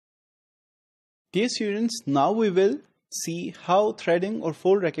Dear students, now we will see how threading or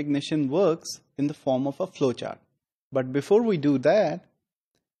fold recognition works in the form of a flowchart. But before we do that,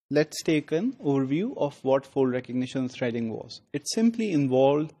 let's take an overview of what fold recognition threading was. It simply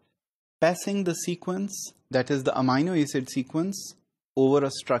involved passing the sequence, that is the amino acid sequence, over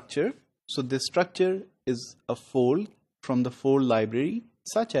a structure. So this structure is a fold from the fold library,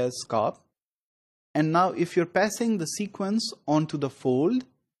 such as SCOP. And now if you're passing the sequence onto the fold,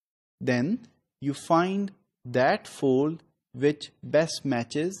 then you find that fold which best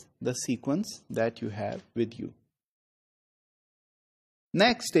matches the sequence that you have with you.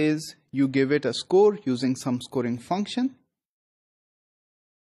 Next is you give it a score using some scoring function,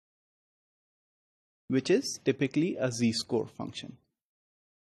 which is typically a z-score function.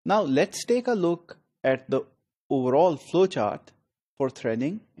 Now let's take a look at the overall flowchart for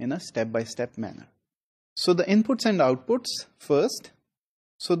threading in a step-by-step manner. So the inputs and outputs first.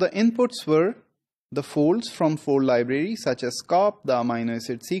 So the inputs were the folds from fold library such as SCOP, the amino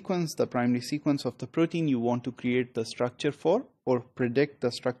acid sequence, the primary sequence of the protein you want to create the structure for or predict the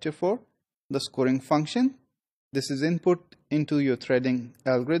structure for, the scoring function. This is input into your threading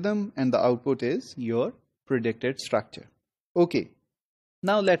algorithm and the output is your predicted structure. Okay,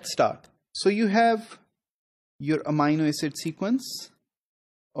 now let's start. So you have your amino acid sequence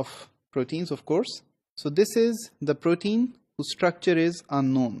of proteins, of course. So this is the protein whose structure is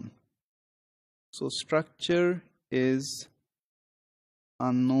unknown. So structure is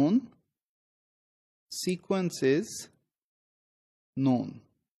unknown, sequence is known.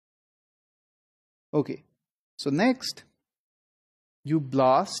 Okay, so next you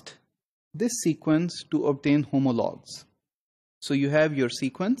blast this sequence to obtain homologs. So you have your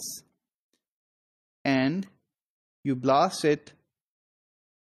sequence and you blast it.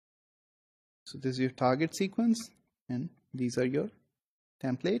 So this is your target sequence and these are your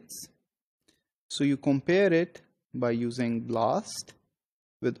templates. So you compare it by using BLAST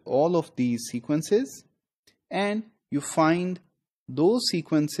with all of these sequences and you find those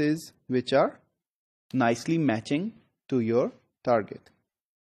sequences which are nicely matching to your target.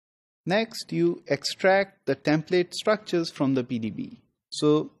 Next, you extract the template structures from the PDB.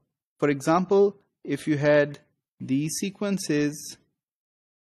 So, for example, if you had these sequences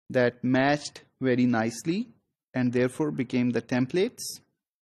that matched very nicely and therefore became the template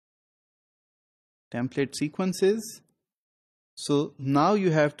sequences. So now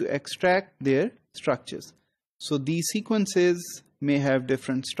you have to extract their structures. So these sequences may have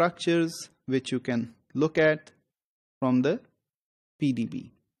different structures which you can look at from the PDB.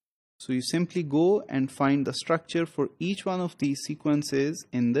 So you simply go and find the structure for each one of these sequences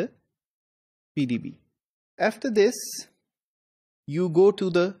in the PDB. After this, you go to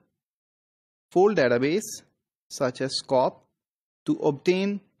the fold database such as SCOP to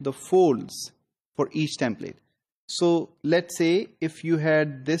obtain the folds for each template. So let's say if you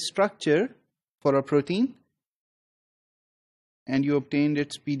had this structure for a protein and you obtained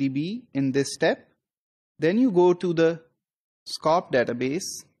its PDB in this step, then you go to the SCOP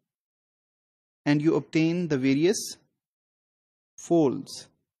database and you obtain the various folds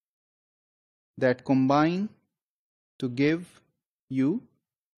that combine to give you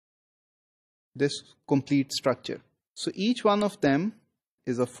this complete structure. So each one of them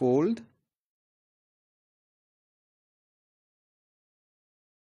is a fold.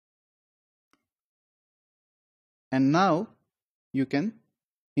 And now you can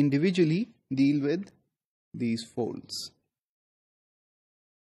individually deal with these folds.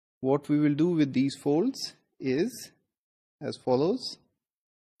 What we will do with these folds is as follows.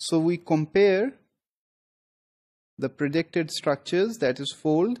 So we compare the predicted structures, that is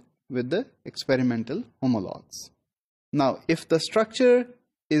fold, with the experimental homologs. Now, if the structure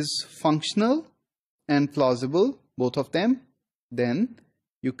is functional and plausible, both of them, then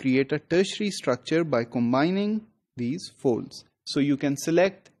you create a tertiary structure by combining these folds. So you can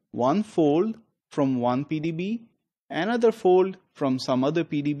select one fold from one PDB, another fold from some other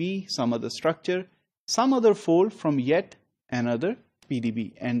PDB, some other structure, some other fold from yet another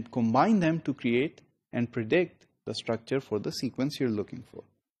PDB, and combine them to create and predict the structure for the sequence you're looking for.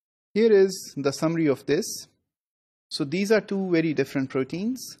 Here is the summary of this. So these are two very different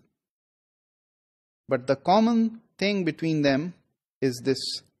proteins, but the common thing between them is this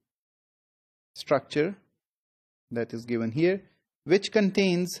structure that is given here, which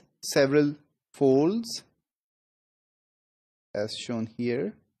contains several folds as shown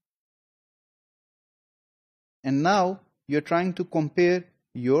here. And now you're trying to compare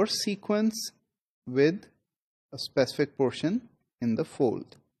your sequence with a specific portion in the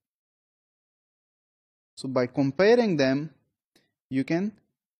fold. So by comparing them, you can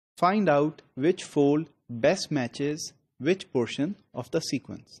find out which fold best matches which portion of the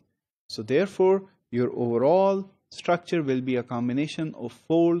sequence. So therefore, your overall structure will be a combination of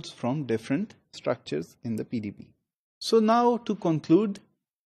folds from different structures in the PDB. So now to conclude,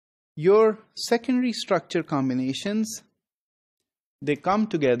 your secondary structure combinations, they come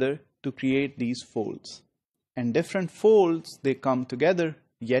together to create these folds. And different folds, they come together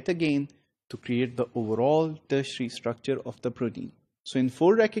yet again to create the overall tertiary structure of the protein. So in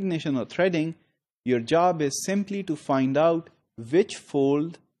fold recognition or threading, your job is simply to find out which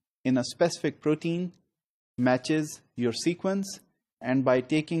fold in a specific protein matches your sequence, and by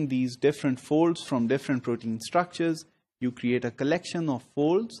taking these different folds from different protein structures, you create a collection of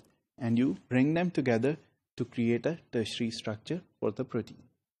folds and you bring them together to create a tertiary structure for the protein.